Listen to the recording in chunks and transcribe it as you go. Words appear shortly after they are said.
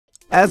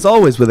As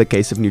always with a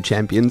case of new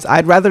champions,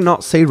 I'd rather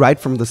not say right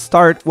from the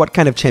start what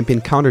kind of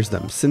champion counters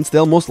them, since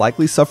they'll most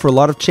likely suffer a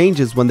lot of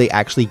changes when they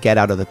actually get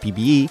out of the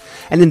PvE,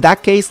 and in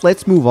that case,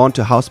 let's move on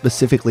to how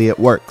specifically it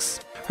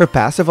works. Her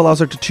passive allows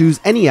her to choose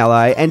any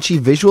ally, and she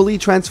visually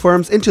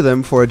transforms into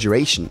them for a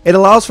duration. It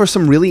allows for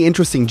some really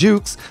interesting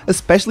jukes,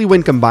 especially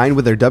when combined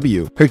with her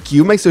W. Her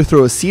Q makes her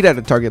throw a seed at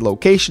a target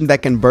location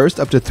that can burst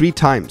up to 3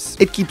 times.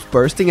 It keeps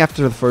bursting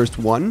after the first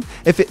one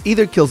if it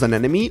either kills an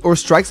enemy or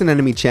strikes an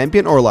enemy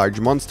champion or large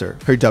monster.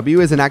 Her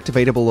W is an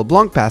activatable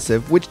LeBlanc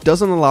passive, which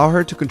doesn't allow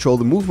her to control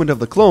the movement of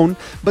the clone,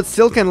 but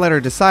still can let her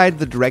decide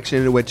the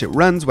direction in which it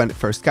runs when it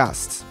first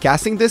casts.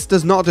 Casting this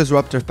does not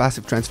disrupt her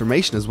passive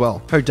transformation as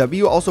well. Her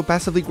W also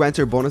passively grants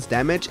her bonus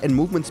damage and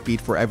movement speed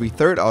for every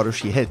third auto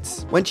she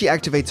hits. When she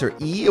activates her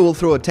E, it will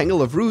throw a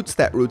tangle of roots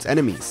that roots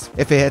enemies.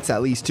 If it hits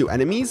at least 2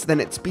 enemies,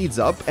 then it speeds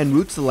up and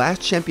roots the last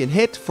champion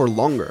hit for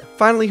longer.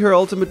 Finally, her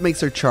ultimate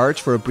makes her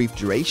charge for a brief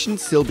duration,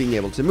 still being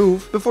able to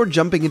move, before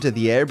jumping into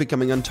the air,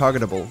 becoming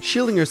untargetable,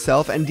 shielding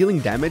herself and dealing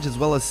damage as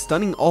well as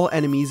stunning all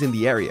enemies in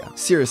the area.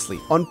 Seriously,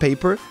 on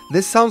paper,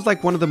 this sounds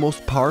like one of the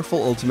most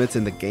powerful ultimates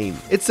in the game.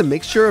 It's a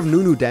mixture of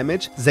Nunu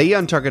damage,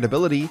 Zeya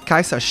untargetability,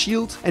 Kai'Sa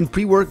shield, and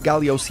pre-work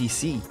Galio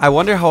CC. I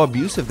wonder how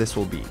abusive this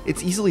will be.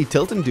 It's easily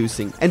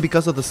tilt-inducing, and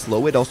because of the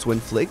slow it also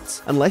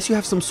inflicts, unless you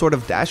have some sort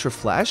of dash or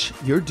flash,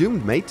 you're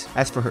doomed, mate.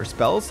 As for her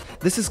spells,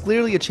 this is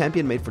clearly a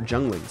champion made for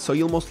jungling, so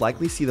you'll most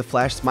likely see the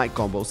flash smite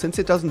combo since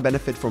it doesn't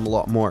benefit from a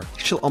lot more.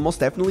 She'll almost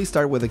definitely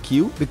start with a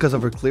Q because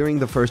of her clearing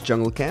the first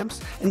jungle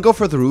camps, and go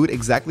for the root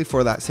exactly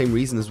for that same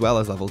reason as well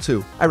as level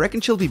 2. I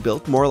reckon she'll be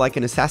built more like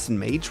an assassin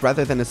mage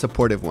rather than a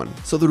supportive one,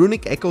 so the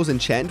runic echoes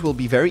enchant will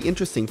be very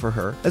interesting for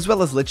her, as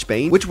well as Lich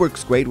Bane, which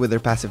works great with her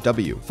passive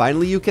W.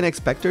 Finally, you can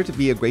expect her to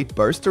be a great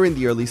burster in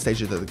the early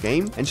stages of the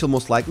game, and she'll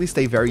most likely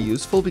stay very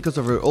useful because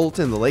of her ult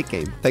in the late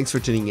game. Thanks for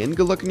tuning in,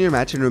 good luck in your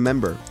match, and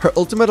remember, her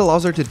ultimate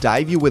allows her to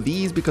dive you with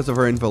ease because of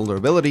her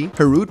invulnerability,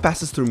 her root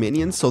passes through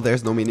minions so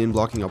there's no minion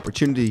blocking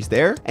opportunities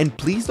there, and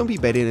please don't be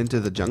baited into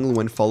the jungle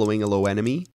when following a low enemy.